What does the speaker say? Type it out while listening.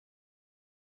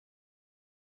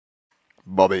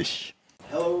Bobbish.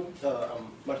 Hello,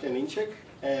 I'm Martin Janiczek,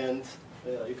 and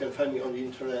you can find me on the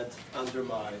internet under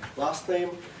my last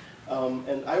name.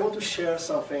 And I want to share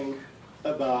something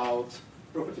about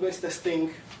property-based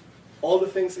testing, all the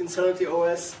things in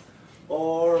SerenityOS,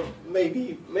 or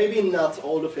maybe not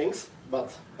all the things,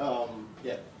 but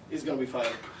yeah, it's going to be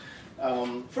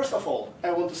fine. First of all,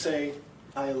 I want to say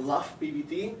I love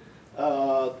PBT,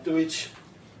 to which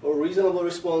a reasonable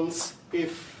response,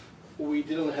 if we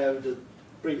didn't have the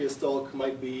previous talk,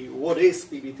 might be what is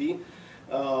PBT,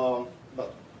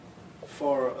 but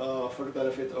for the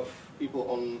benefit of people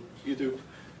on YouTube,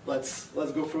 let's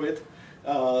go through it.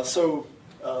 So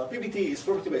PBT is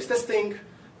property-based testing.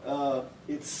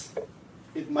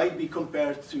 It might be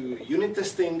compared to unit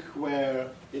testing,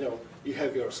 where you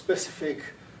have your specific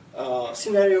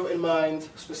scenario in mind,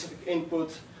 specific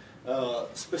input,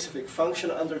 specific function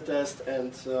under test,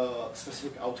 and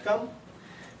specific outcome.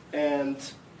 And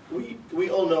we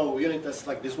all know unit tests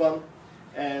like this one.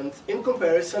 And in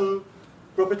comparison,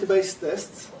 property-based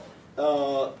tests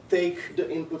take the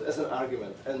input as an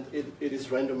argument, and it is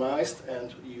randomized,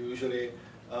 and you usually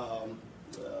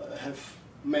have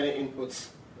many inputs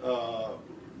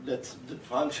that the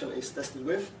function is tested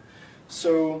with.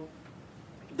 So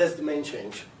that's the main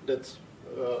change, that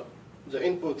the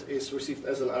input is received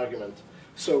as an argument.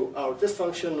 So our test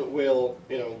function will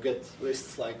get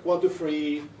lists like 1, 2,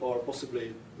 3, or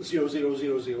possibly 0, 0,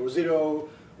 0, 0, 0,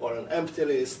 or an empty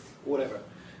list, whatever,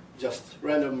 just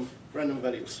random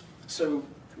values. So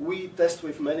we test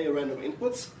with many random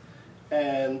inputs,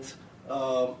 and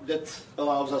that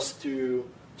allows us to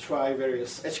try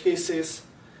various edge cases.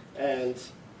 And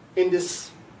in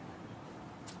this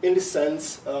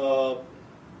sense,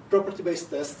 property-based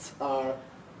tests are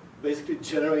basically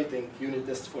generating unit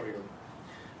tests for you.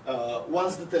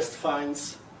 Once the test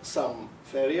finds some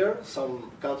failure,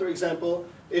 some counterexample,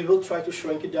 it will try to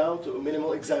shrink it down to a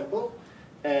minimal example,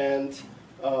 and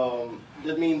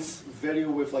that means value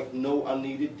with like no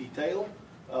unneeded detail,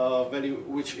 value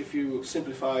which, if you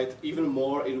simplify it even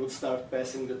more, it would start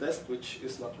passing the test, which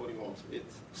is not what you want. It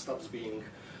stops being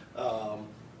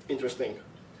interesting.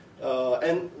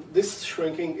 And this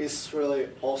shrinking is really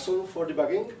awesome for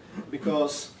debugging,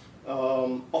 because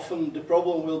often the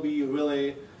problem will be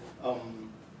really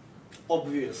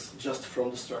obvious just from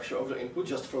the structure of the input,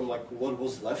 just from like what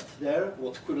was left there,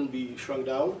 what couldn't be shrunk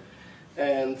down.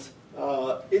 And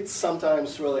it's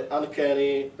sometimes really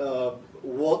uncanny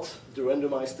what the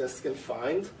randomized tests can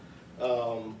find.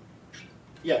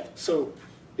 Yeah, so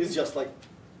it's just like,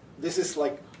 this is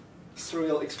like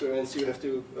surreal experience. You have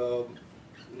to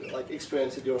like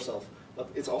experience it yourself, but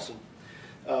it's awesome.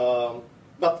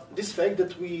 But this fact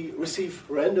that we receive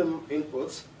random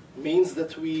inputs means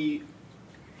that we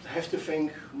have to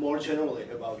think more generally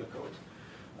about the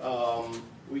code.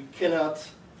 We cannot,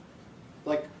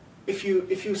 like, if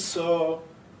you saw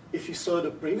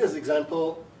the previous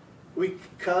example, we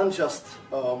can't just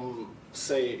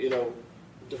say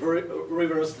the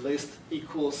reverse list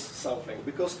equals something,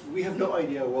 because we have no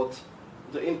idea what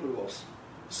the input was.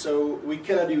 So we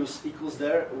cannot use equals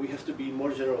there. We have to be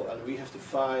more general, and we have to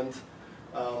find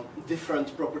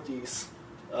different properties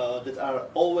that are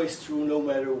always true no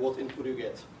matter what input you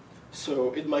get.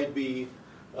 So it might be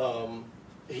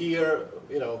here,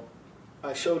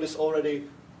 I showed this already,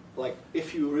 like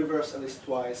if you reverse a list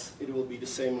twice, it will be the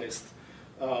same list.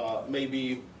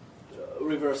 Maybe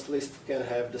reverse list can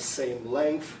have the same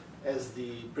length as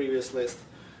the previous list.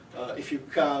 If you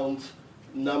count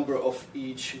number of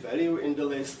each value in the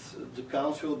list, the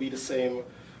counts will be the same.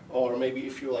 Or maybe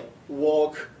if you like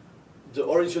walk the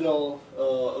original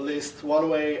list one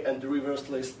way and the reversed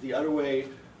list the other way,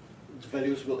 the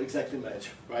values will exactly match,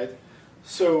 right?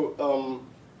 So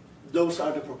those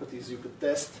are the properties you could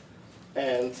test,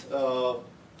 and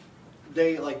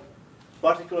they, like,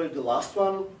 particularly the last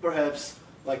one, perhaps,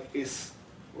 like, is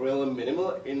really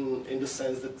minimal in the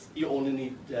sense that you only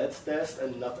need that test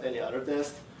and not any other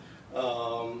test,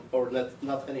 or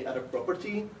not any other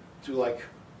property to like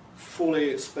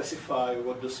fully specify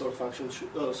what the sort function should,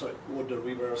 what the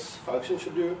reverse function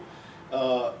should do.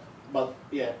 But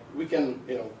yeah, we can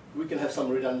have some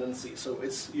redundancy, so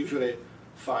it's usually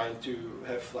fine to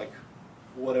have like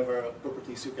whatever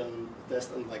properties you can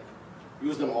test and like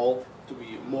use them all to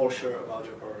be more sure about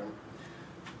your program.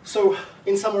 So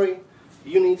in summary,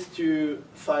 you need to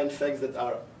find facts that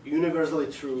are universally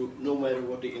true no matter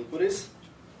what the input is.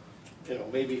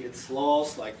 Maybe it's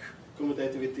laws like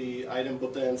commutativity,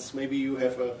 idempotence. Maybe you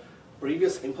have a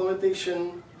previous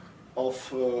implementation of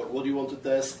what you want to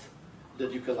test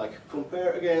that you can like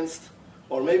compare against,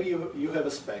 or maybe you have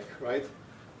a spec, right?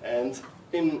 And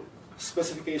in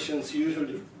specifications,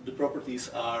 usually the properties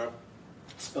are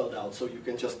spelled out, so you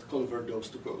can just convert those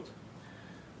to code.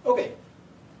 Okay,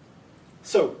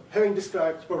 so having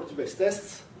described property-based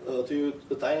tests to you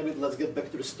a tiny bit, let's get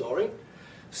back to the story.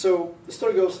 So the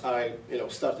story goes, I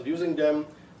started using them,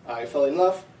 I fell in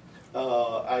love.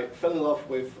 I fell in love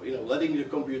with letting the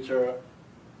computer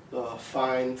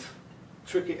find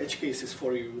tricky edge cases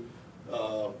for you,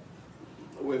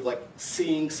 with like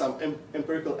seeing some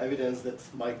empirical evidence that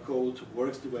my code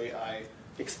works the way I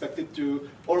expect it to,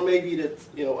 or maybe that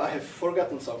I have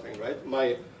forgotten something, right?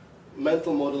 My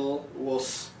mental model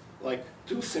was like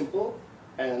too simple,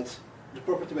 and the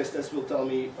property-based test will tell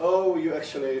me, oh, you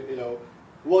actually,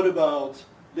 what about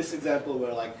this example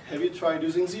where like, have you tried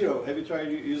using zero? Have you tried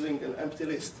using an empty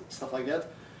list? Stuff like that.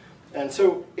 And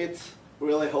so it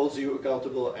really holds you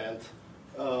accountable, and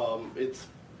it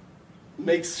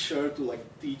makes sure to like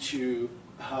teach you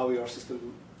how your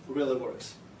system really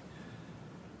works.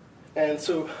 And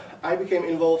so I became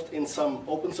involved in some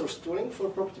open source tooling for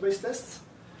property-based tests.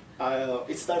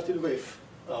 It started with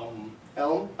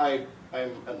Elm. I'm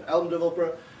an Elm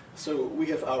developer, so we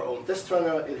have our own test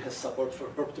runner. It has support for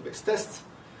property-based tests,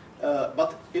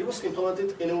 but it was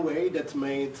implemented in a way that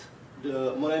made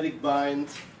the monadic bind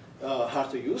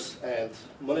hard to use. And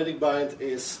monadic bind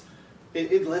is,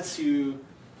 it lets you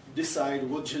decide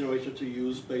what generator to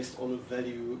use based on a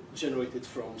value generated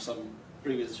from some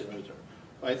previous generator,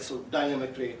 right? So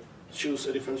dynamically choose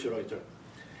a different generator.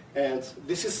 And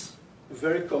this is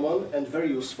very common and very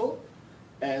useful,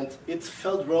 and it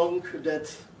felt wrong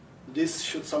that this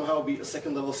should somehow be a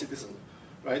second-level citizen,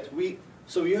 right?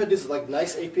 So you had this like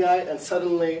nice API, and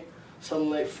suddenly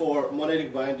for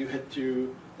monadic bind you had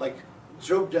to like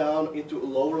drop down into a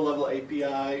lower-level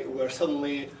API where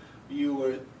suddenly you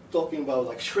were talking about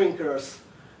like shrinkers,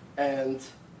 and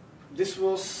this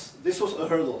was a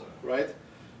hurdle, right?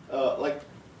 Like,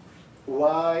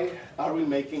 why are we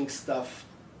making stuff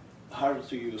harder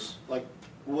to use? Like,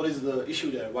 what is the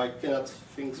issue there? Why cannot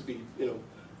things be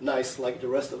nice like the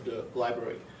rest of the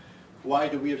library? Why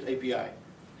the weird API?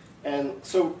 And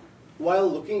so while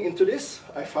looking into this,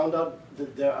 I found out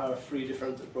that there are 3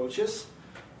 different approaches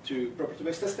to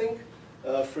property-based testing,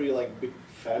 3 like big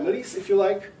families, if you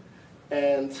like.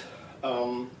 And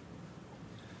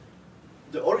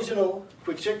the original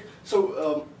QuickCheck,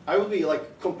 so I will be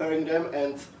like comparing them,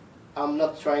 and I'm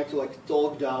not trying to like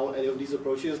talk down any of these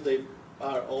approaches. They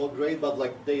are all great, but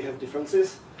like they have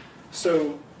differences.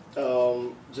 So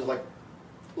just like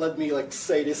let me like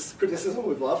say this criticism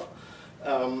with love.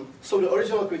 So the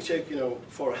original QuickCheck,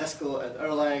 for Haskell and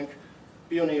Erlang,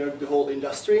 pioneered the whole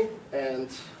industry, and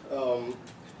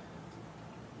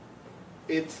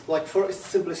it, like, for its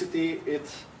simplicity, it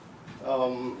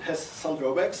has some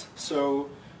drawbacks. So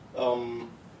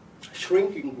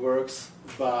shrinking works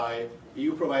by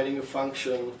you providing a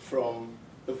function from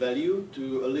a value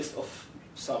to a list of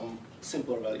some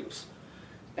simpler values.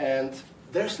 And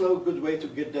there's no good way to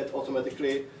get that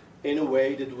automatically in a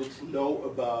way that would know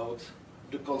about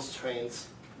the constraints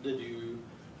that you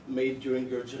made during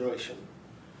your generation,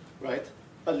 right?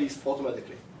 At least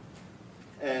automatically.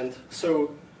 And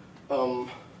so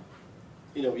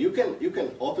you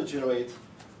can auto-generate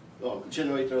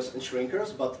generators and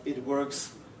shrinkers, but it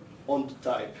works on the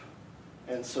type.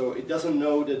 And so it doesn't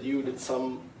know that you did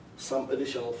some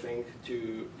additional thing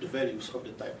to the values of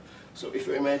the type. So if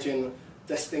you imagine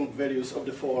testing values of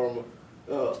the form,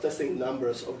 testing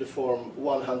numbers of the form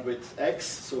 100x,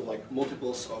 so like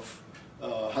multiples of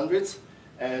hundreds,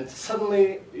 and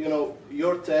suddenly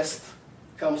your test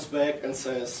comes back and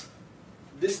says,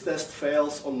 this test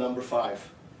fails on number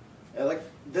 5. And like,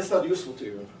 that's not useful to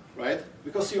you, right?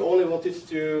 Because you only wanted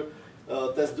to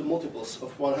test the multiples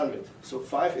of 100. So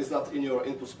 5 is not in your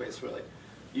input space, really.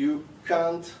 You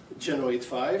can't generate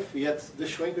 5, yet the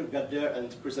shrinker got there and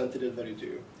presented a value to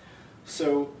you.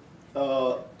 So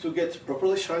to get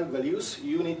properly shrunk values,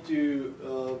 you need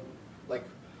to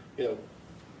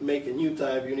make a new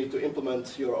type. You need to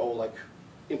implement your own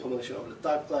implementation of the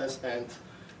type class, and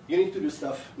you need to do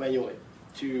stuff manually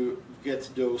to get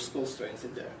those constraints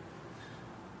in there.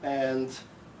 And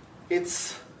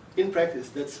it's, in practice,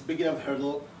 that's a big enough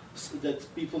hurdle that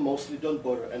people mostly don't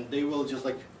bother, and they will just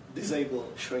disable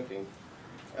shrinking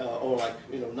or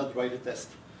not write a test.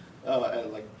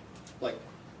 And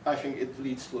I think it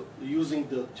leads to using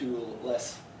the tool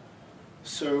less.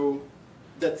 So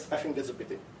I think that's a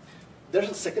pity. There's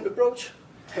a second approach,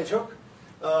 Hedgehog,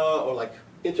 or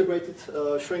integrated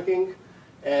shrinking,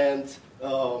 and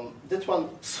that one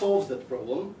solves that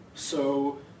problem.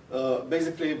 So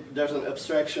basically, there's an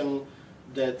abstraction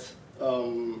that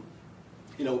you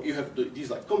have these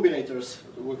combinators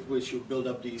with which you build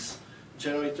up these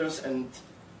generators and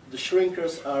the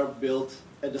shrinkers are built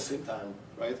at the same time,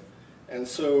 right? And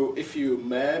so if you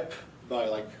map by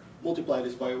like multiply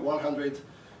this by 100,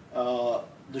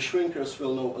 the shrinkers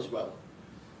will know as well.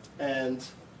 And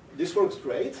this works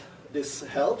great. This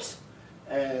helps,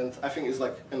 and I think it's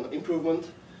like an improvement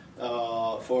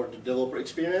for the developer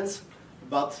experience.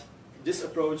 But this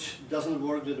approach doesn't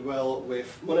work that well with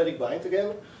monadic bind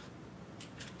again.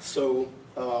 So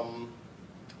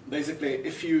basically,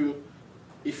 if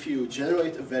you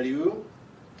generate a value,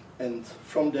 and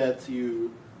from that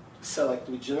you select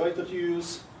which generator to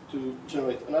use to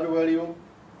generate another value,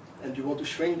 and you want to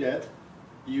shrink that,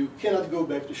 you cannot go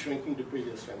back to shrinking the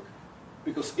previous thing.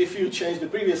 Because if you change the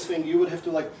previous thing, you would have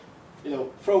to like,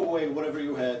 throw away whatever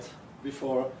you had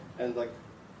before and like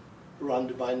run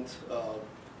the bind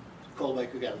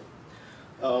callback again.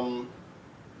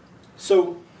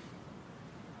 So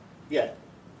yeah,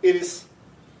 it is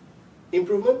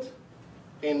improvement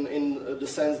in the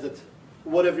sense that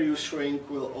whatever you shrink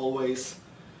will always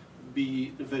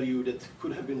be the value that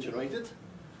could have been generated,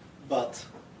 but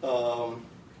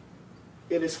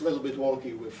it is a little bit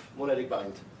wonky with monadic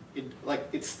bind.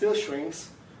 It still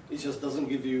shrinks, it just doesn't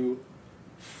give you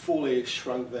fully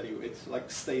shrunk value. It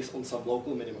like stays on some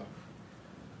local minima.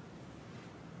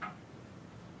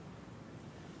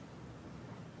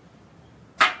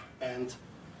 And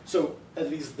so at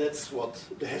least that's what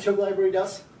the Hedgehog library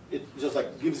does. It just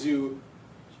like gives you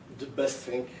the best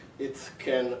thing it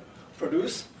can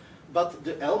produce. But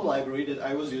the Elm library that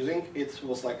I was using, it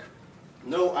was like,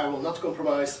 no, I will not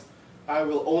compromise. I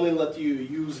will only let you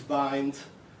use bind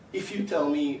if you tell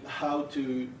me how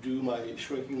to do my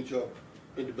shrinking job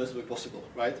in the best way possible,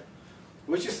 right?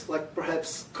 Which is like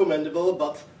perhaps commendable,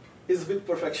 but is a bit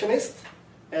perfectionist,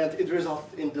 and it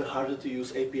results in the harder to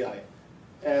use API.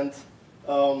 And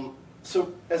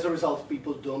so as a result,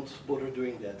 people don't bother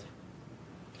doing that.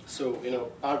 So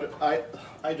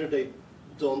either they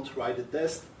don't write a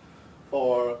test,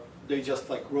 or they just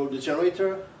like wrote the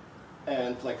generator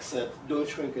and like said don't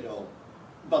shrink at all.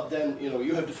 But then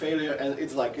you have the failure, and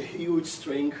it's like a huge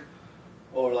string,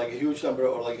 or like a huge number,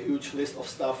 or like a huge list of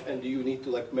stuff, and you need to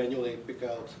like manually pick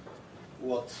out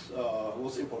what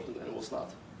was important and what's not.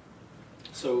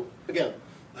 So again,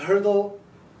 a hurdle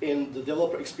in the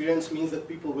developer experience means that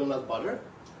people will not bother,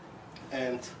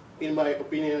 and in my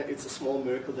opinion, it's a small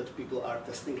miracle that people are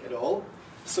testing at all.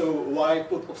 So why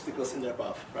put obstacles in their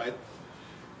path, right?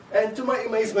 And to my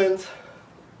amazement,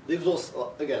 this was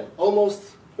again almost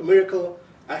a miracle.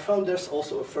 I found there's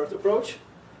also a third approach,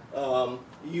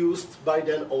 used by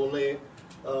then only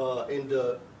in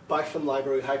the Python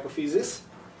library Hypothesis.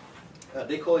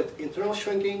 They call it internal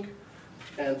shrinking,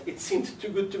 and it seemed too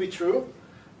good to be true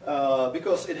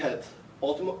because it had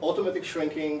automatic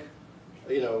shrinking.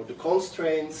 The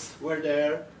constraints were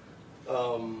there.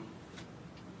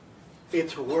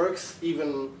 It works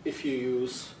even if you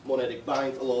use monadic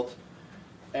bind a lot,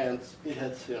 and it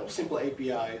had simple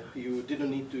API. You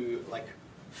didn't need to like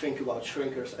think about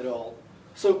shrinkers at all.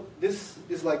 So this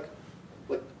is like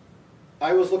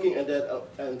I was looking at that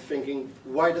and thinking,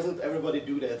 why doesn't everybody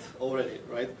do that already,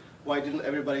 right? Why didn't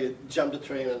everybody jump the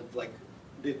train and like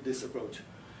did this approach?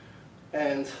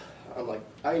 And I'm like,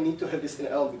 I need to have this in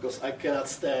Elm because I cannot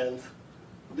stand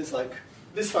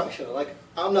this function. Like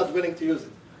I'm not willing to use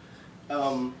it.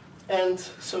 And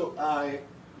so I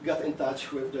got in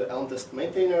touch with the Elm test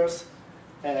maintainers,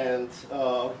 and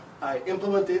I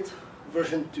implemented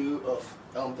version 2 of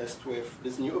Elm test with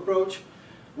this new approach.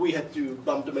 We had to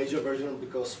bump the major version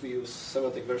because we use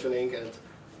semantic versioning, and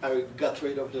I got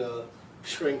rid of the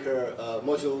shrinker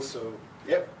module. So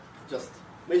yep, just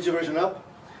major version up.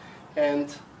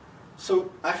 And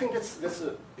so I think that's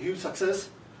a huge success,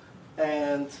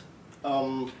 and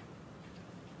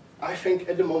I think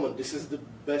at the moment this is the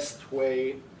best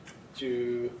way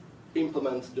to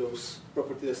implement those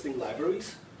property testing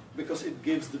libraries because it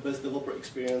gives the best developer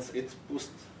experience.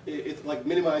 It like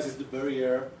minimizes the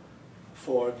barrier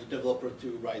for the developer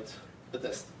to write a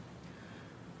test.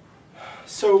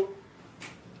 So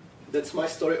that's my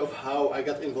story of how I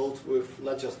got involved with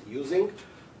not just using,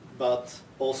 but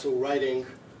also writing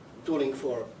tooling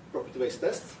for property-based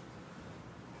tests,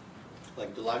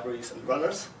 like the libraries and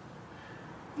runners.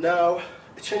 Now,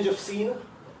 a change of scene.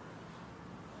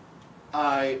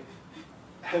 I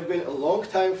have been a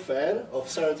long-time fan of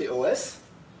SerenityOS.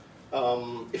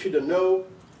 If you don't know,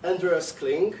 Andreas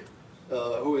Kling,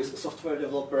 who is a software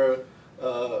developer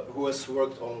who has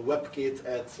worked on WebKit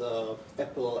at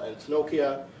Apple and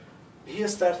Nokia, he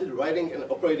has started writing an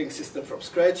operating system from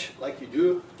scratch, like you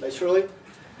do, naturally.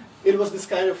 It was this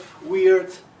kind of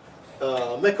weird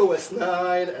Mac OS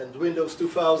 9 and Windows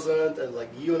 2000 and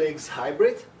like Unix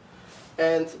hybrid.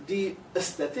 And the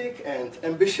aesthetic and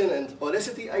ambition and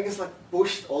audacity, I guess, like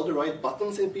pushed all the right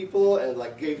buttons in people and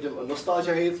like gave them a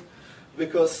nostalgia hit,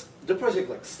 because the project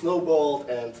like snowballed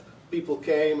and people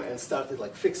came and started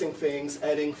like fixing things,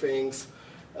 adding things,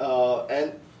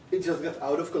 and it just got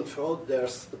out of control.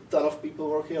 There's a ton of people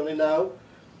working on it now.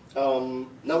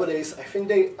 Nowadays, I think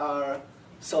they are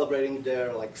celebrating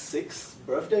their like 6th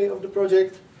birthday of the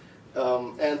project,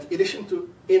 and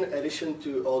in addition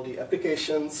to all the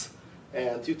applications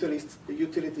and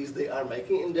utilities they are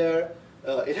making in there,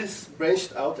 it has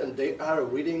branched out, and they are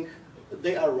writing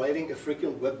a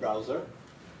freaking web browser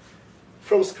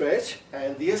from scratch.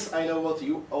 And yes, I know what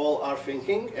you all are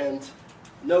thinking, and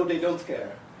no, they don't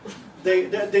care. They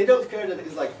don't care that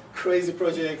it's like crazy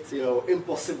project, you know,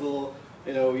 impossible.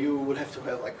 You know, you would have to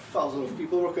have like thousands of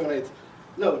people working on it.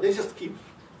 No, they just keep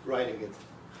writing it.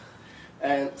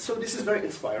 And so this is very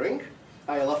inspiring.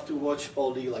 I love to watch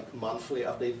all the like monthly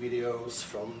update videos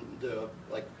from the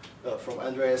from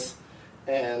Andres,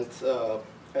 and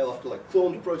I love to like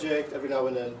clone the project every now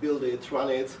and then, build it, run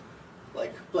it,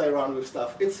 like play around with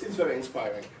stuff. It's very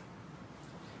inspiring.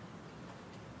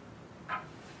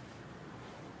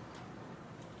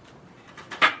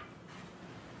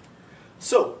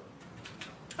 So,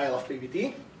 I love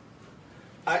PBT.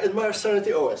 I admire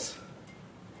SerenityOS.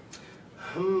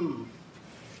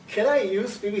 Can I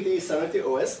use PBT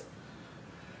SerenityOS?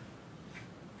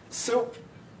 So,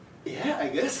 yeah, I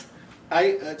guess.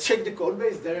 I checked the code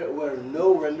base. There were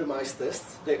no randomized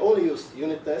tests. They only used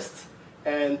unit tests.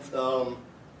 And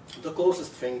the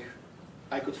closest thing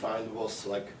I could find was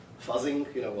like fuzzing,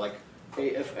 you know, like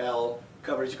AFL,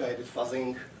 coverage-guided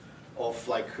fuzzing of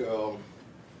like, you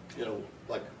know,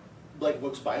 like black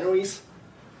box binaries.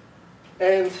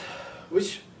 And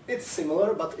which it's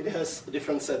similar, but it has a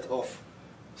different set of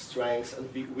strengths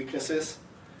and weaknesses.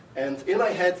 And in my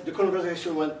head, the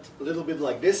conversation went a little bit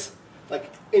like this. Like,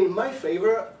 in my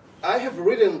favor, I have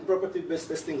written property-based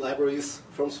testing libraries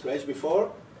from scratch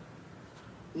before.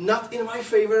 Not in my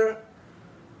favor,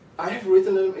 I have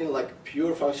written them in like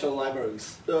pure functional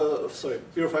libraries.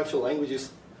 Pure functional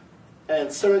languages. And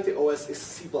SerenityOS is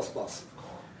C++.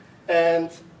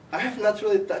 And I have not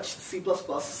really touched C++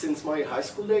 since my high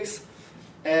school days.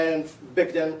 And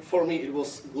back then, for me, it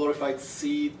was glorified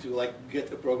C to like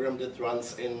get a program that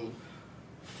runs in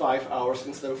 5 hours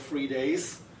instead of 3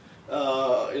 days,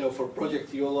 you know, for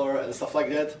Project Euler and stuff like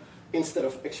that, instead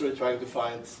of actually trying to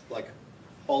find like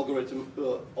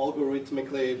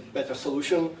algorithmically better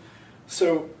solution.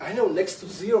 So I know next to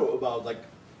zero about like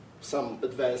some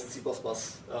advanced C++, you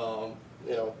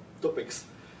know, topics,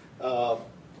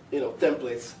 you know,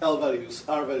 templates, L values,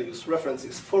 R values,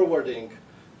 references, forwarding,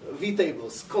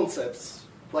 vtables, concepts,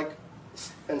 like,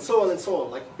 and so on and so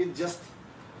on. Like, it just,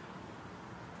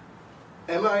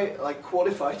 am I like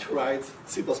qualified to write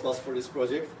C++ for this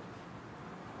project?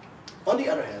 On the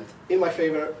other hand, in my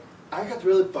favor, I got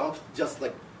really pumped just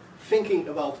like thinking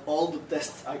about all the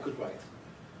tests I could write,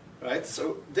 right?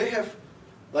 So they have,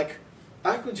 like,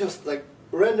 I could just like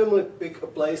randomly pick a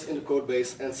place in the code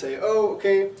base and say, oh,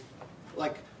 okay,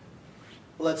 like,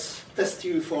 let's test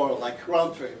you for like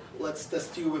round trip. Let's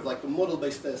test you with like a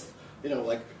model-based test. You know,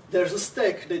 like there's a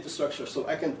stack data structure, so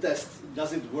I can test,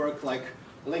 does it work like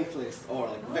linked list or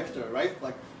like vector, right?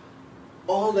 Like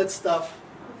all that stuff,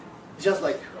 just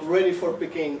like ready for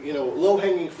picking, you know,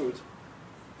 low-hanging fruit.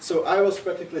 So I was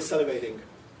practically salivating.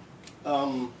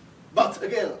 But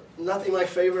again, not in my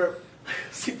favor,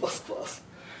 C++.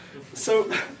 So,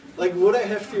 like, would I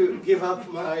have to give up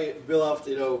my beloved,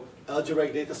 you know,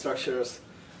 algebraic data structures,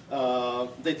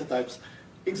 data types,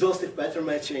 exhaustive pattern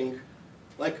matching,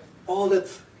 like all that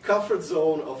comfort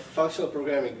zone of functional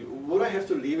programming? Would I have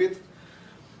to leave it?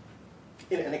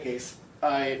 In any case,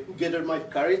 I gathered my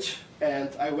courage and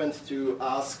I went to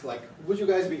ask, like, would you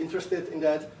guys be interested in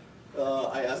that?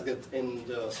 I asked it in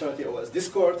the SerenityOS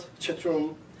Discord chat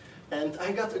room, and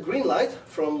I got a green light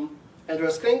from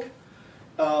Andreas Klink.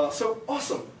 So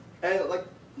awesome. And like,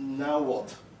 now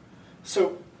what?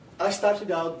 So I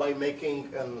started out by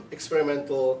making an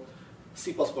experimental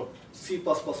C++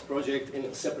 project in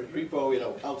a separate repo, you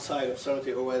know, outside of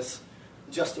SerenityOS,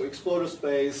 just to explore the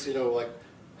space, you know, like,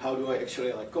 how do I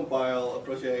actually like compile a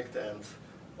project and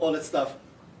all that stuff.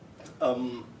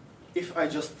 If I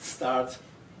just start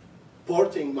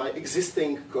porting my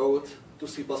existing code to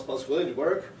C++, will it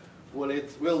work? Will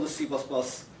the C++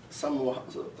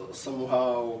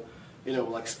 somehow, you know,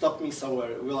 like stop me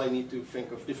somewhere? Will I need to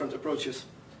think of different approaches?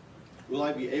 Will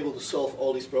I be able to solve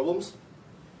all these problems?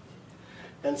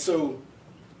 And so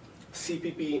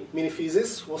CPP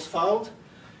minithesis was found,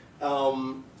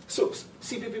 So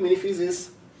CPP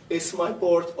minithesis is my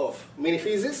port of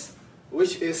minithesis,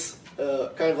 which is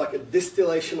kind of like a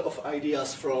distillation of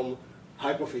ideas from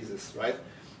hypothesis, right?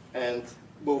 And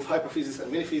both hypothesis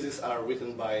and minithesis are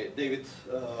written by David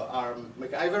R.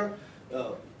 McIver,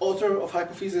 author of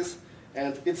hypothesis,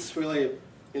 and it's really,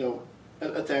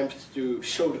 an attempt to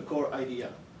show the core idea.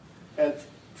 And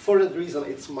for that reason,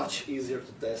 it's much easier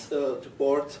to test, to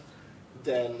port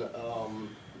than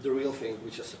the real thing,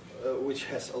 which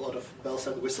has a lot of bells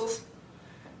and whistles.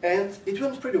 And it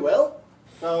went pretty well.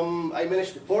 I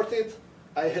managed to port it.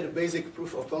 I had a basic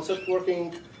proof of concept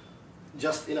working,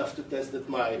 just enough to test that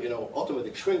my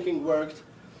automatic shrinking worked.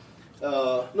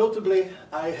 Notably,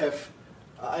 I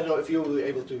don't know if you will be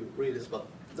able to read this, but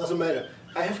it doesn't matter.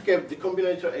 I have kept the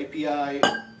combinator API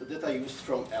that I used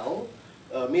from Elm,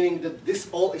 meaning that this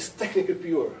all is technically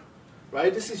pure,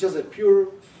 right? This is just a pure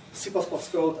C++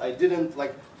 code.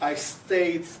 I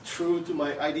stayed true to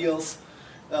my ideals.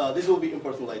 This will be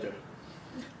important later.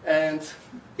 And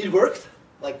it worked,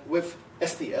 like with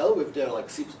STL, with their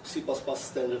C++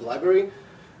 standard library.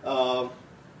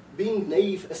 Being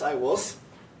naive as I was,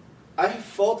 I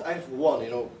thought I've won,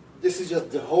 This is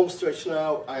just the home stretch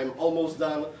now. I'm almost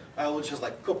done. I will just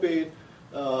copy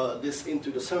this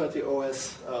into the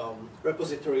SerenityOS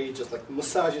repository, just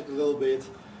massage it a little bit,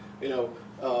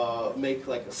 make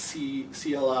a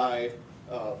CLI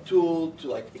tool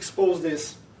to expose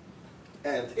this,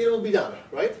 and it will be done,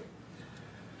 right?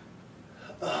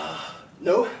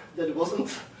 No, that wasn't.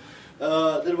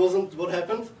 That wasn't what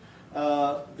happened.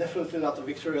 Definitely not a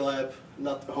victory lap,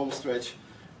 not a home stretch.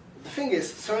 The thing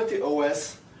is,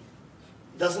 SerenityOS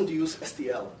doesn't use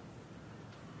STL.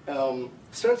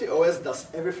 SerenityOS does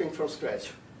everything from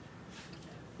scratch.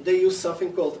 They use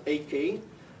something called AK,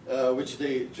 which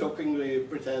they jokingly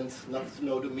pretend not to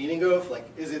know the meaning of.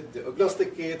 Is it the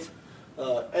agnostic kit,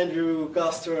 Andrew,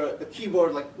 Caster, a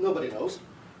keyboard? Nobody knows.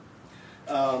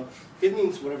 It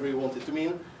means whatever you want it to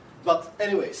mean. But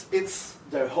anyways, it's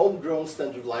their homegrown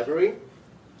standard library,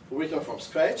 written from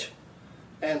scratch.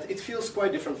 And it feels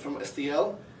quite different from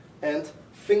STL. And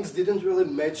things didn't really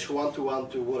match one-to-one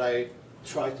to what I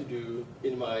tried to do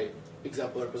in my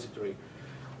example repository.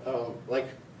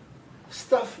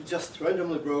 Stuff just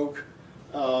randomly broke.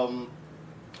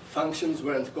 Functions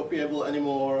weren't copyable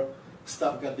anymore.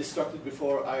 Stuff got destructed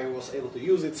before I was able to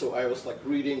use it, so I was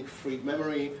reading freed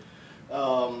memory.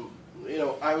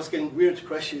 I was getting weird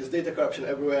crashes, data corruption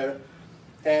everywhere.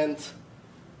 And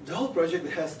the whole project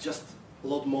has just a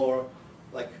lot more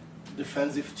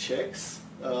defensive checks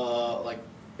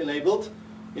enabled.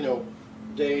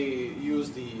 They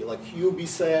use the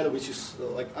UBSAN, which is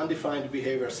undefined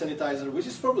behavior sanitizer, which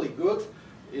is probably good.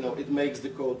 It makes the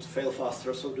code fail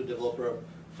faster, so the developer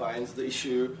finds the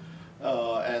issue,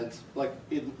 and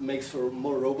it makes for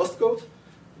more robust code.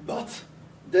 But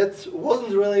that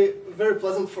wasn't really very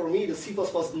pleasant for me, the C++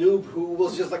 noob who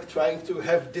was just trying to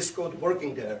have this code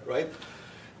working there, right?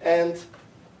 And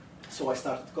so I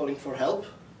started calling for help.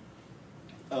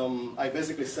 I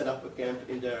basically set up a camp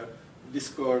in their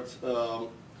Discord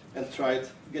and tried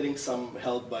getting some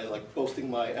help by posting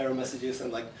my error messages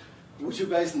and would you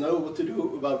guys know what to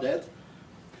do about that?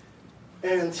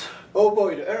 And oh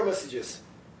boy, the error messages.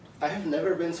 I have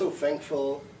never been so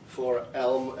thankful for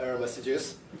Elm error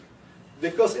messages,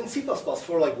 because in C++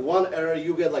 for one error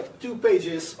you get 2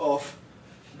 pages of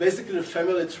basically the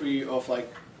family tree of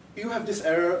you have this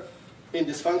error in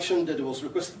this function that was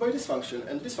requested by this function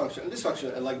and this function and this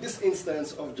function and this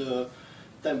instance of the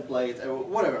template or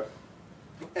whatever.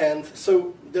 And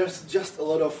so there's just a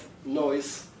lot of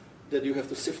noise that you have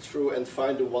to sift through and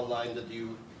find the one line that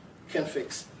you can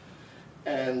fix.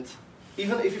 And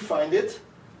even if you find it,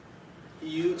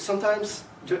 sometimes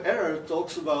the error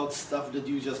talks about stuff that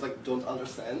you just don't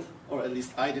understand, or at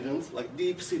least I didn't,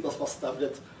 deep C++ stuff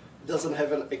that doesn't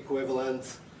have an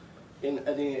equivalent in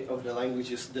any of the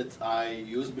languages that I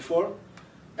used before.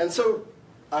 And so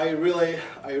I really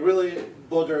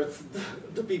bothered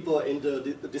the people in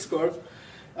the Discord,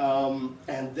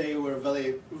 and they were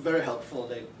very helpful.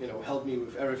 They helped me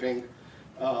with everything,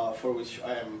 for which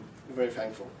I am very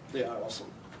thankful. They are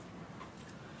awesome.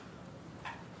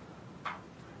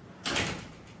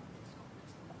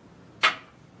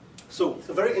 So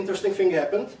a very interesting thing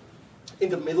happened in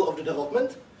the middle of the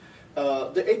development.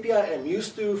 The API I'm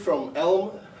used to from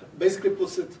Elm basically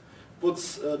puts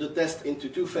the test into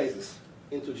 2 phases,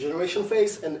 into the generation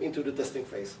phase and into the testing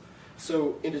phase.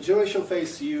 So in the generation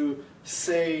phase, you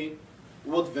say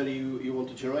what value you want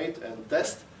to generate and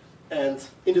test, and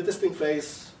in the testing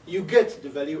phase, you get the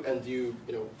value and you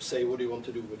say what you want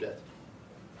to do with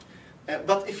that.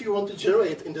 But if you want to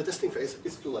generate in the testing phase,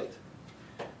 it's too late.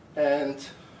 And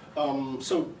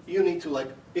so you need to, like,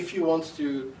 if you want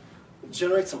to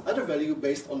generate some other value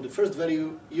based on the first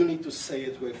value, you need to say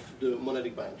it with the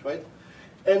monadic bind, right?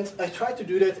 And I tried to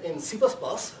do that in C++,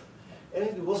 and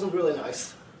it wasn't really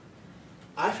nice.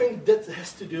 I think that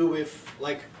has to do with,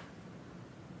 like,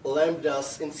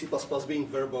 lambdas in C++ being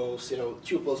verbose, you know,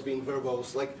 tuples being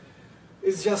verbose. Like,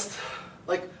 it's just,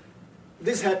 like,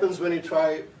 this happens when you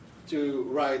try to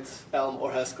write Elm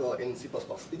or Haskell in C++.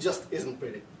 It just isn't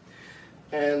pretty.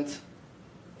 And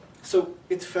so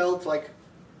it felt like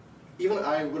even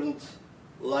I wouldn't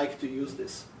like to use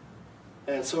this.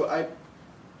 And so I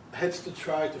had to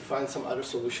try to find some other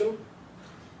solution.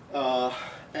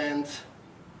 And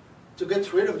to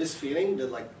get rid of this feeling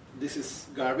that, like, this is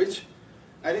garbage,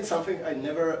 I did something I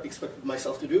never expected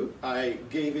myself to do. I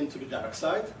gave into the dark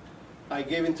side. I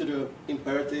gave into the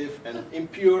imperative and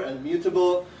impure and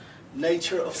mutable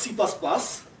nature of C++.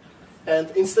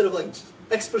 And instead of, like,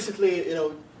 explicitly, you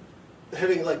know,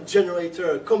 having, like,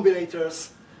 generator combinators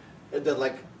that,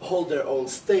 like, hold their own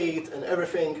state and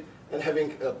everything, and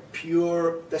having a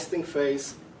pure testing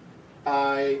phase,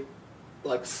 I,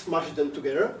 like, smashed them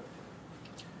together.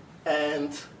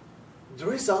 And the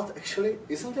result actually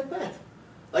isn't that bad.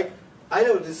 Like, I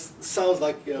know this sounds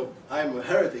like, you know, I'm a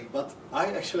heretic, but I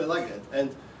actually like that.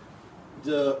 And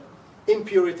the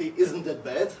impurity isn't that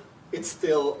bad. It's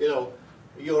still, you know,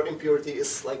 your impurity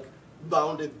is, like,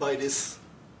 bounded by this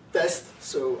test,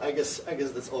 so I guess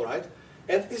that's all right.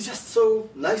 And it's just so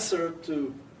nicer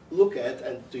to look at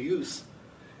and to use.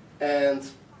 And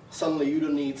suddenly you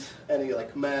don't need any,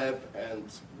 like, map and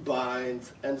bind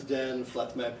and then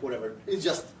flat map, whatever. It's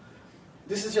just,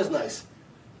 this is just nice.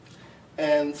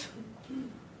 And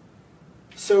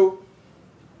so,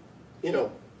 you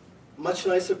know, much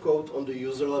nicer code on the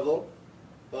user level.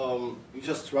 You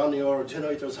just run your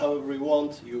generators however you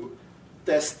want. You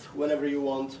test whenever you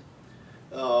want.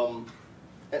 And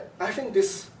I think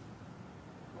this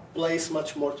plays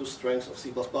much more to strengths of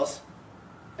C++.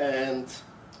 And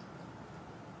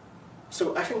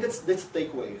so I think that's the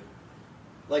takeaway.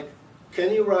 Like,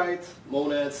 can you write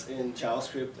monads in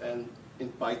JavaScript and in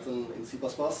Python in C++?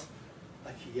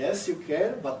 Like, yes, you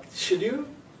can, but should you?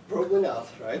 Probably not,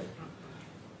 right?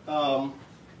 But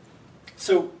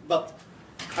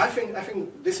I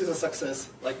think this is a success.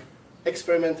 Like,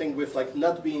 experimenting with, like,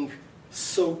 not being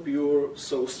so pure,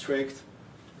 so strict,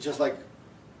 just, like,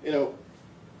 you know,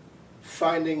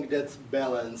 finding that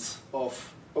balance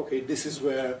of, okay, this is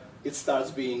where it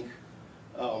starts being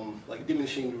like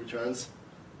diminishing returns.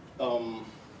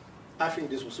 I think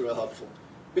this was really helpful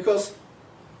because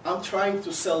I'm trying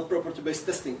to sell property-based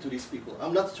testing to these people.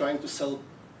 I'm not trying to sell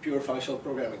pure functional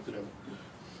programming to them.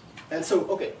 And so,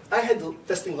 okay, I had the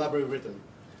testing library written.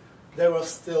 There were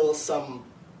still some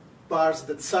parts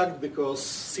that sucked because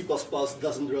C++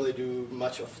 doesn't really do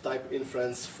much of type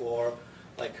inference for,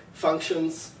 like,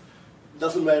 functions.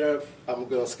 Doesn't matter, I'm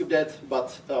gonna skip that,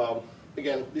 but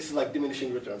again, this is like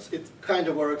diminishing returns. It kind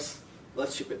of works,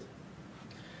 let's ship it.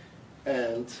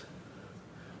 And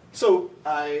so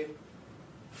I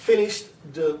finished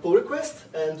the pull request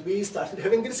and we started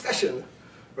having a discussion,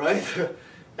 right?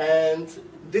 And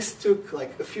this took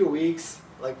like a few weeks.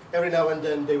 Like, every now and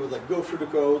then they would, like, go through the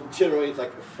code, generate,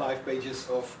 like, 5 pages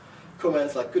of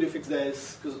comments, like, could you fix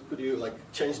this? Could you, like,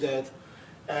 change that?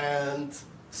 And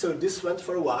so this went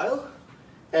for a while.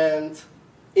 And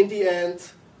in the end,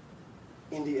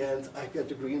 I got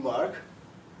the green mark.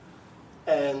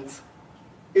 And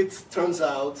it turns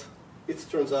out,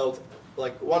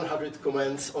 like, 100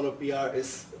 comments on a PR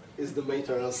is the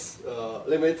maintenance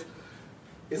limit,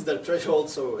 is their threshold.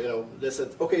 So, you know, they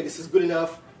said, okay, this is good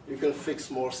enough. You can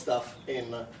fix more stuff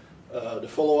in the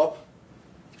follow-up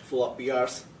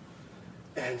PRs.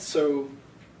 And so,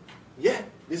 yeah,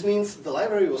 this means the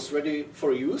library was ready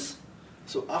for use.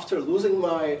 So after losing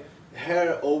my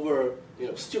hair over, you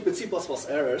know, stupid C++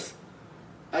 errors,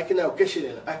 I can now cash it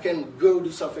in. I can go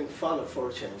do something fun for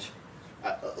a change.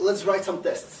 Let's write some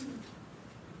tests.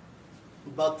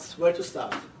 But where to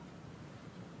start?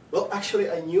 Well, actually,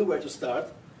 I knew where to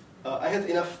start. I had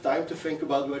enough time to think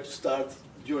about where to start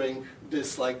during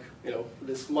this, like, you know,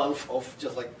 this month of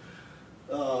just, like,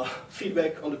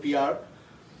 feedback on the PR.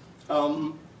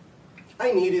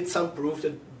 I needed some proof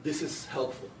that this is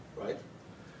helpful, right?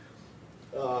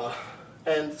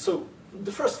 And so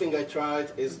the first thing I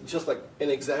tried is just, like,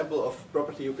 an example of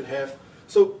property you can have.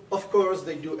 So, of course,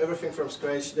 they do everything from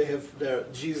scratch. They have their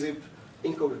gzip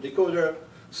encoder-decoder.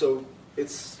 So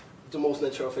it's the most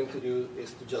natural thing to do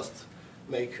is to just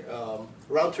make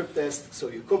round-trip tests. So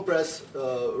you compress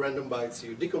random bytes,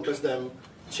 you decompress them,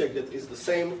 check that it's the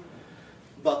same.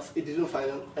 But it didn't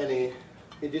find any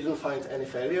it didn't find any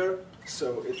failure,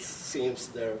 so it seems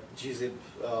their gzip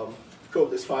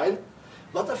code is fine.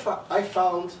 But I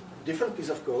found different piece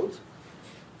of code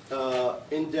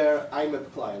in their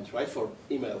IMAP client, right, for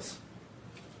emails.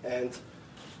 And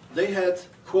they had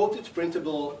quoted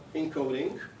printable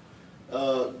encoding.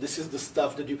 This is the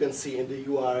stuff that you can see in the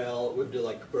URL with the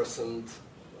like percent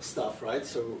stuff, right?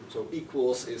 So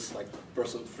equals is like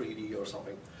 %3D or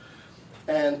something.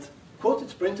 And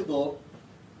quoted printable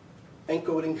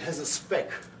encoding has a spec.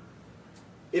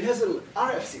 It has an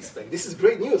RFC spec. This is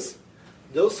great news.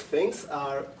 Those things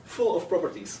are full of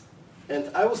properties. And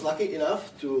I was lucky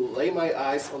enough to lay my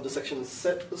eyes on the section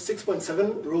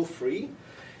 6.7, rule 3.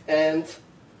 And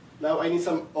now I need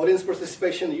some audience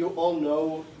participation. You all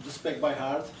know the spec by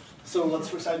heart. So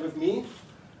let's recite with me.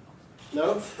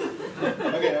 No?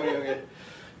 Okay.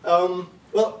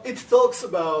 Well, it talks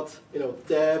about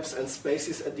tabs and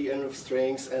spaces at the end of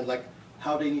strings and like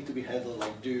how they need to be handled.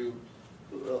 Like do you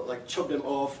like chop them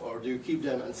off or do you keep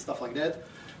them and stuff like that.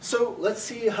 So let's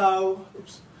see how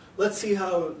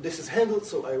this is handled.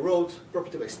 So I wrote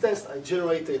property-based test. I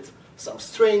generated some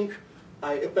string.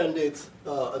 I appended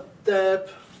a tab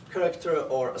character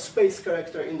or a space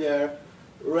character in there,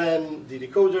 ran the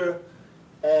decoder,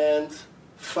 and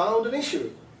found an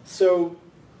issue. So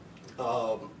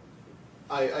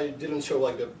I didn't show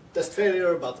like the test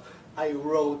failure, but I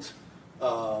wrote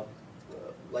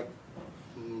like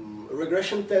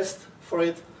regression test for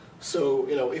it. So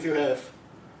if you have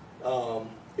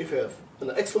an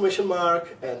exclamation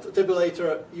mark and a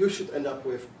tabulator, you should end up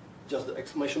with just the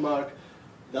exclamation mark.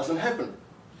 Doesn't happen,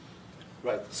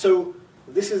 right? So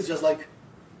this is just like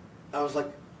I was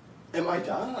like, am I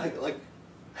done? Like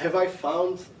have I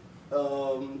found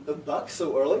a bug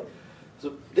so early?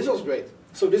 So this was great.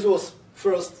 So this was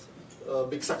first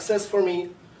big success for me,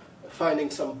 finding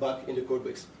some bug in the code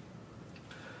base.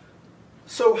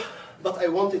 So, but I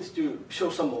wanted to show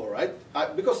some more, right?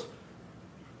 Because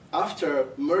after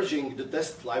merging the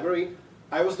test library,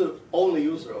 I was the only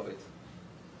user of it.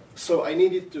 So I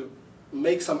needed to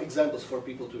make some examples for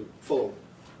people to follow.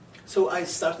 So I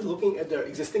started looking at their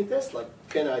existing test, like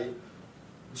can I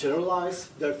generalize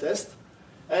their test?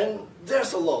 And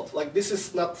there's a lot. Like this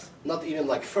is not even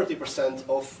like 30%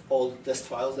 of all the test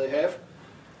files they have.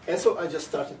 And so I just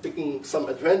started picking some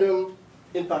at random.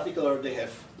 In particular, they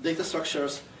have data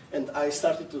structures, and I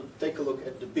started to take a look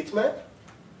at the bitmap.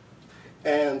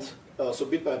 And so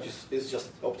bitmap is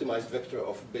just optimized vector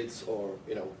of bits or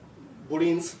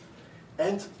booleans.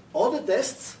 And all the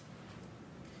tests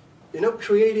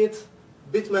created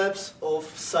bitmaps of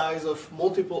size of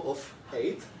multiple of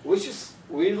 8, which is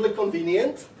weirdly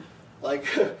convenient, like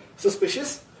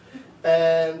suspicious.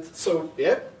 And so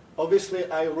yeah,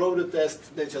 obviously I wrote a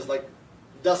test that just like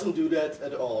doesn't do that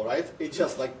at all, right? It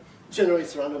just like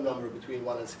generates a random number between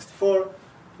 1 and 64,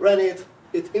 ran it,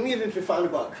 it immediately found a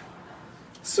bug.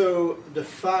 So the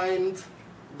find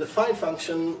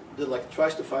function that like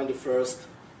tries to find the first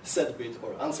set bit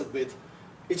or unset bit,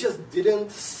 it just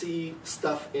didn't see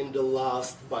stuff in the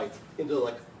last byte, in the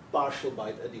like partial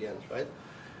byte at the end, right?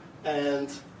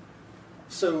 And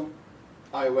so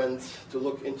I went to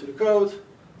look into the code.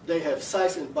 They have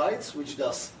size in bytes, which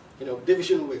does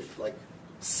division with like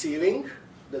ceiling.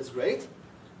 That's great.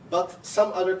 But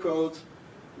some other code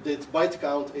did byte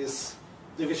count is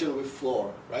division with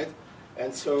floor, right?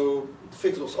 And so the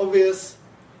fix was obvious,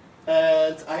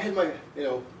 and I had my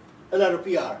another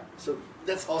PR. So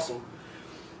that's awesome.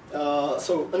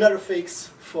 So another fix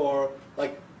for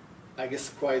like I guess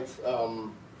quite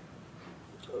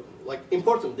like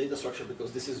important data structure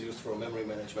because this is used for memory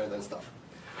management and stuff.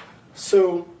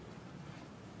 So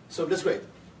that's great.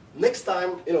 Next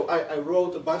time, I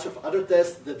wrote a bunch of other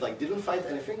tests that like didn't find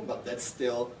anything, but that's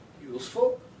still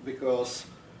useful because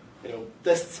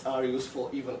tests are useful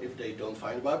even if they don't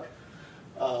find a bug.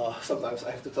 Sometimes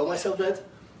I have to tell myself that.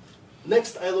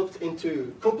 Next, I looked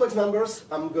into complex numbers.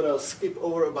 I'm gonna skip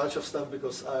over a bunch of stuff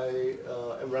because I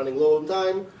am running low on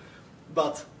time.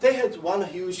 But they had one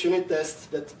huge unit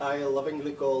test that I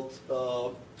lovingly called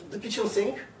the kitchen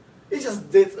sink. It just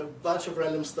did a bunch of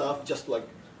random stuff just to like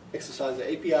exercise the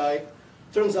API.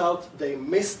 Turns out they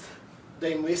missed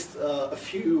a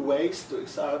few ways to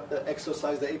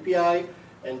exercise the API,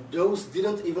 and those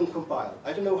didn't even compile.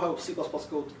 I don't know how C++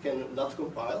 code can not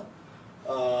compile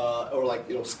or like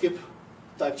skip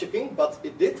type checking, but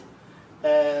it did.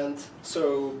 And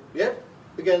so yeah,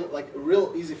 again like a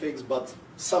real easy fix, but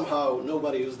somehow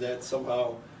nobody used that.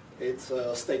 Somehow it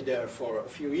stayed there for a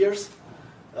few years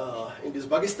in this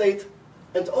buggy state.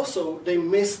 And also they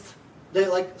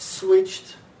like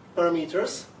switched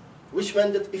parameters, which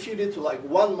meant that if you did like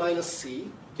 1 minus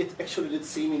C it actually did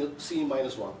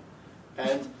C-1.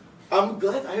 And I'm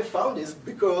glad I have found this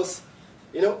because,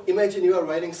 you know, imagine you are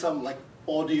writing some like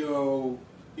audio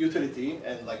utility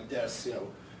and like there's, you know,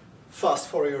 fast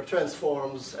Fourier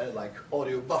transforms and like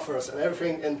audio buffers and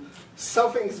everything, and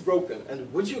something is broken.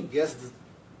 And would you guess that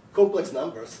complex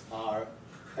numbers are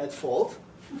at fault?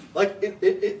 Like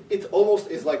it almost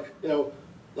is like, you know,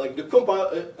 like the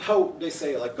compiler, how they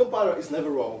say, like compiler is never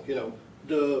wrong, you know,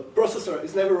 the processor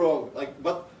is never wrong, like,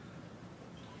 but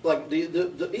like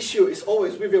the issue is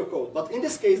always with your code. But in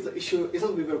this case, the issue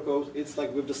isn't with your code, it's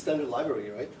like with the standard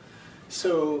library, right?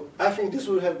 So I think this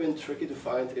would have been tricky to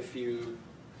find if you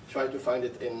try to find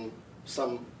it in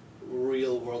some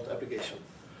real world application.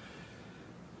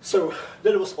 So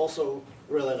that was also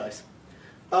really nice.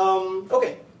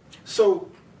 Okay, so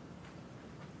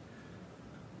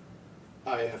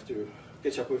I have to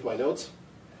catch up with my notes.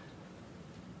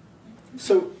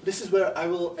 So this is where I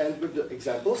will end with the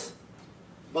examples,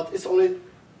 but it's only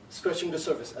scratching the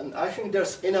surface. And I think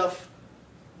there's enough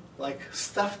like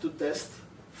stuff to test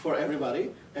for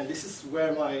everybody, and this is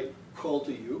where my call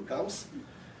to you comes.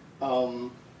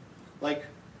 Like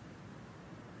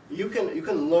you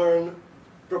can learn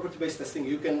property-based testing.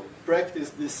 You can practice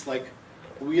this like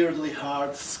weirdly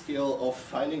hard skill of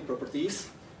finding properties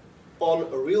on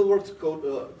a real-world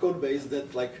code base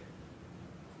that like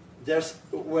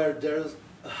where there's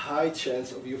a high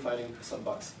chance of you finding some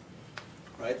bugs,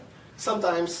 right?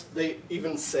 Sometimes they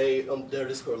even say on their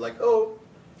Discord like, oh,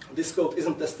 this code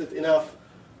isn't tested enough.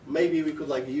 Maybe we could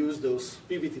like use those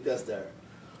PBT tests there,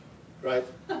 right?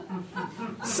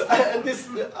 So, and this,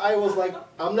 I was like,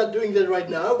 I'm not doing that right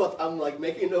now, but I'm like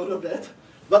making note of that.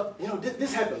 But you know,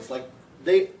 this happens. Like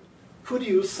they could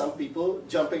use some people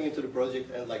jumping into the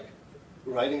project and like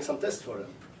writing some tests for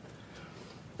them.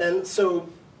 And so,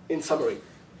 in summary,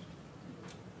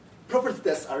 property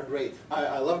tests are great.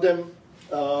 I love them.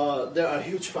 They are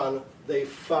huge fun. They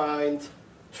find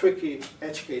tricky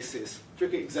edge cases,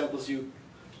 tricky examples you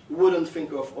wouldn't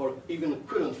think of or even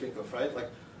couldn't think of, right? Like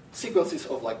sequences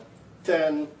of like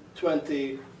 10,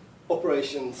 20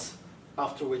 operations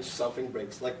after which something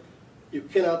breaks. Like you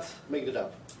cannot make that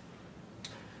up.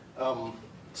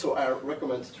 So I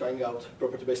recommend trying out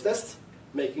property-based tests,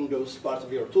 making those part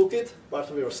of your toolkit, part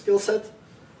of your skill set.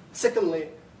 Secondly,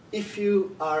 if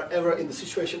you are ever in the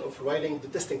situation of writing the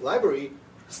testing library,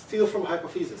 steal from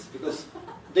Hypothesis, because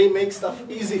they make stuff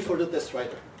easy for the test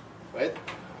writer, right?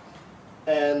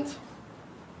 And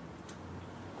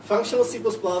functional C++,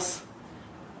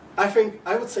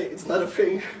 I would say it's not a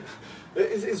thing.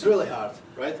 It's really hard,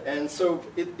 right? And so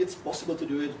it's possible to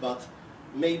do it, but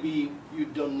maybe you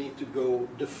don't need to go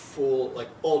the full, like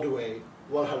all the way,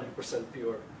 100%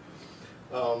 pure.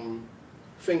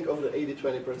 Think of the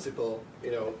 80-20 principle,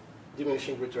 you know,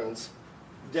 diminishing returns.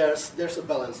 There's a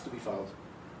balance to be found.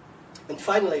 And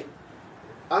finally,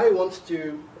 I want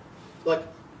to, like,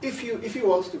 if you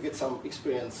want to get some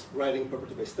experience writing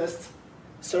property-based tests,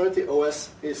 SerenityOS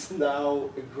is now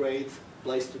a great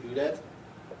place to do that.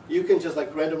 You can just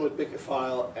like randomly pick a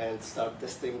file and start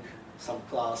testing some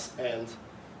class, and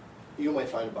you might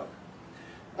find a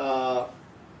bug.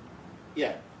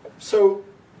 Yeah, so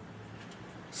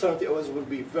SerenityOS will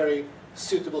be very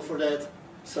suitable for that.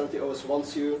 SerenityOS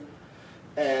wants you,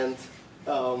 and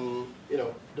you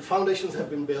know, the foundations have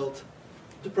been built.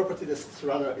 The property test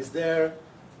runner is there.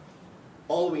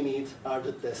 All we need are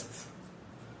the tests.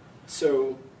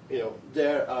 So you know,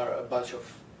 there are a bunch of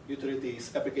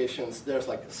utilities, applications. There's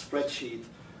like a spreadsheet.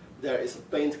 There is a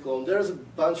paint clone. There's a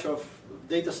bunch of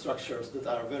data structures that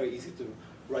are very easy to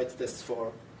write tests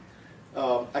for.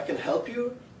 I can help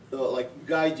you, like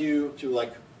guide you to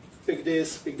like pick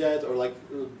this, pick that, or like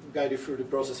guide you through the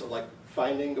process of like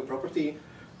finding a property.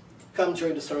 Come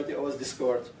join the SerenityOS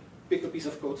Discord, pick a piece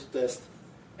of code to test,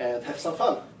 and have some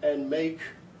fun, and make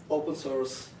open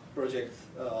source project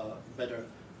better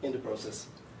in the process.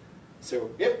 So,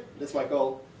 yep, that's my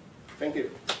call. Thank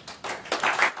you.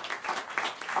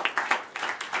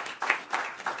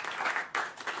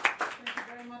 Thank you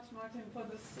very much, Martin, for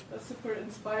this super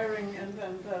inspiring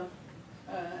and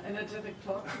energetic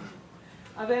talk.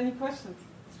 Are there any questions?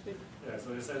 Yeah,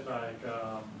 so you said like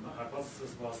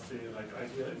hypothesis was the like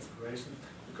idea inspiration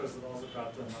because it also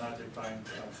got the monadic bind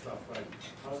stuff. Like,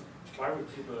 why would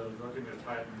people working with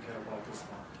Python care about this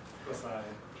one? Because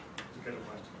to get a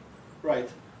question. Right.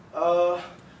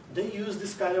 They use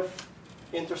this kind of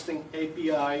interesting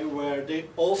API where they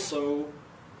also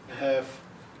have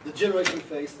the generation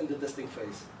phase and the testing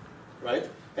phase, right?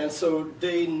 And so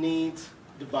they need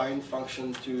the bind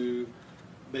function to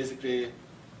basically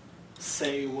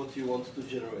say what you want to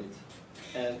generate.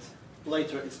 And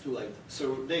later it's too late.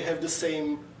 So they have the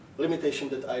same limitation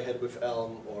that I had with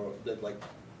Elm or that like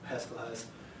Haskell has.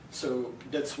 So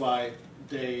that's why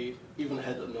they even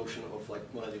had a notion of like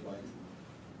monadic bind.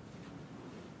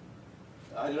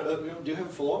 I don't know, do you have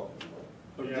a follow-up?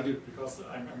 Yeah, because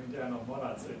I mean there are no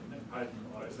monads in Python,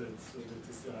 or is it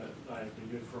like the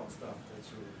uniform stuff that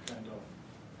you kind of?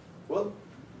 Well,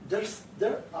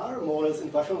 there are monads in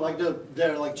Python, like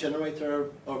they're like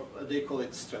generator, or they call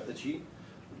it strategy.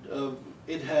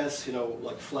 It has, you know,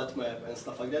 like flat map and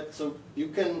stuff like that. So you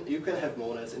can have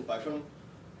monads in Python,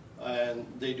 and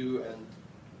they do. And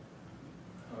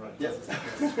all right. Yes.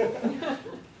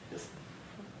 Yes.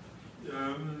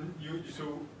 So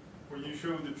when you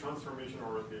show the transformation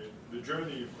or the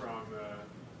journey from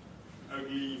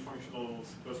ugly functional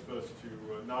C++ to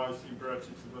nice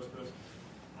imperative C++,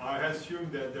 I assume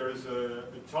that there is a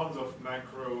tons of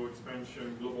macro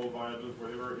expansion, global variables,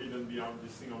 whatever, hidden beyond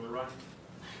this thing on the right.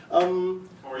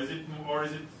 Or is it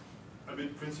a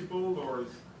bit principled, or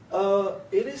is?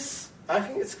 It is. I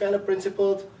think it's kind of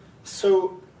principled.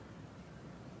 So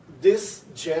this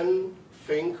gen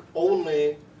thing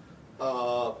only.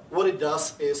 What it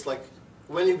does is like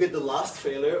when you get the last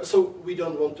failure. So we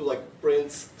don't want to like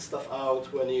print stuff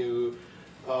out when you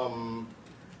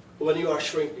are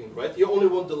shrinking, right? You only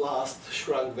want the last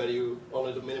shrunk value,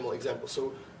 only the minimal example.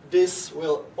 So this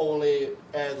will only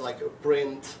add like a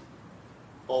print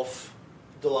of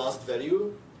the last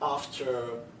value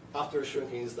after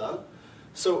shrinking is done.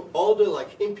 So all the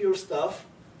like impure stuff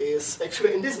is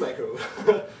actually in this macro,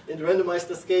 in the randomized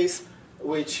test case,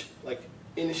 which like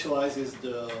initializes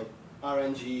the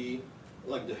RNG,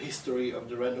 like the history of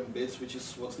the random bits, which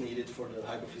is what's needed for the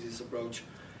hypothesis approach.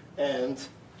 And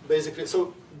basically,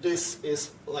 so this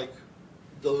is like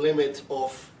the limit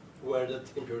of where that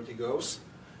impurity goes.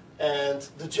 And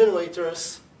the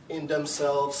generators in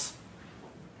themselves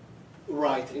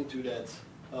write into that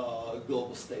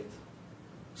global state.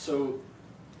 So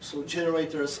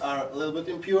generators are a little bit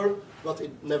impure, but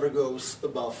it never goes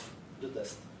above the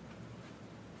test.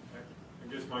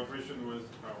 I guess my question was,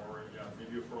 or yeah,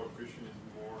 maybe a follow-up question is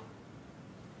more,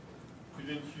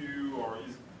 couldn't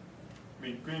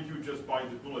you just bite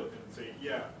the bullet and say,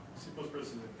 yeah, C++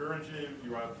 is imperative,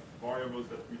 you have variables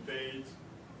that mutate,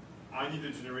 I need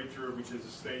a generator which is a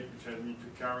state which I need to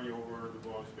carry over the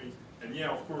block space, and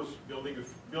yeah, of course, building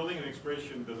an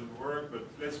expression doesn't work, but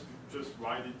let's just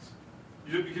write it.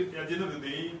 Because at the end of the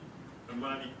day, a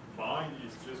monadic bind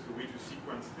is just a way to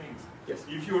sequence things. Yes.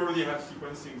 If you already have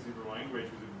sequence things in the language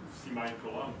with a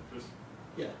semicolon,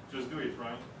 just do it,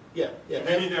 right? Yeah, yeah.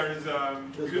 Maybe there is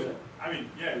because I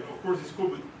mean, yeah, of course it's cool,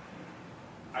 but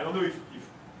I don't know if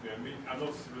I'm not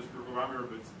a C++ programmer,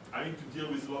 but having to deal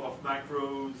with a lot of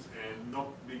macros and not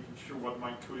making sure what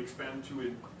my code expand to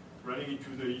and running into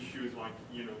the issues like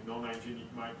non-hygienic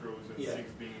macros and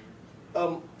things being.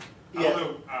 Yeah. I don't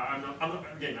know.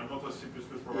 I'm not a C++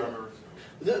 programmer.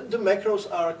 Yeah. So. The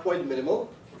macros are quite minimal.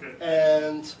 Okay.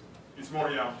 And it's more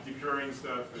declaring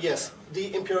stuff. Yes,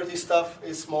 the impurity stuff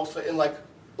is mostly in like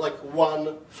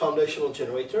one foundational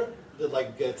generator that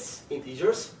like gets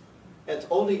integers, and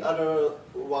all the other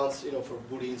ones, for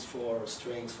booleans, for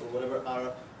strings, for whatever,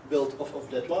 are built off of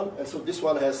that one. And so this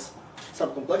one has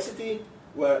some complexity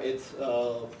where it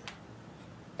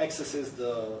accesses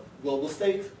the global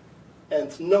state,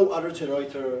 and no other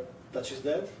generator touches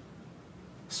that.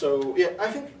 So yeah,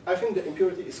 I think the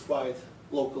impurity is quite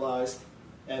localized,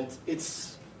 and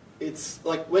it's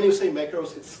like when you say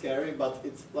macros, it's scary, but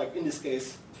it's like in this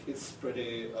case, it's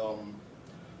pretty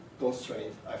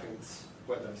constrained. I think it's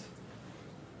quite nice.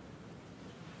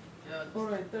 Yeah. All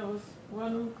right, there was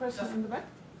one question in the back.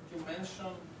 You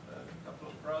mentioned a couple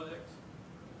of projects.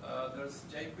 There's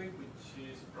JQuick, which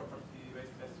is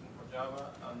property-based testing for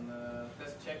Java, and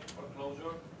TestCheck for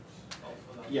Clojure, which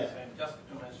also does the same. Just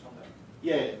to mention that.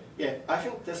 Yeah. I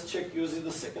think TestCheck uses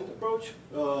the second approach,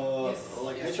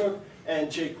 Hedgehog, and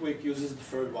JQuick uses the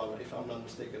third one, if I'm not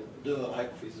mistaken, the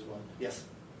hypothesis one. Yes.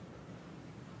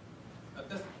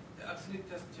 Actually,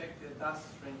 TestCheck does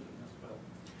shrinking as well.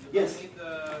 You Yes. don't need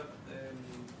the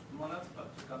monads, but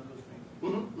you can do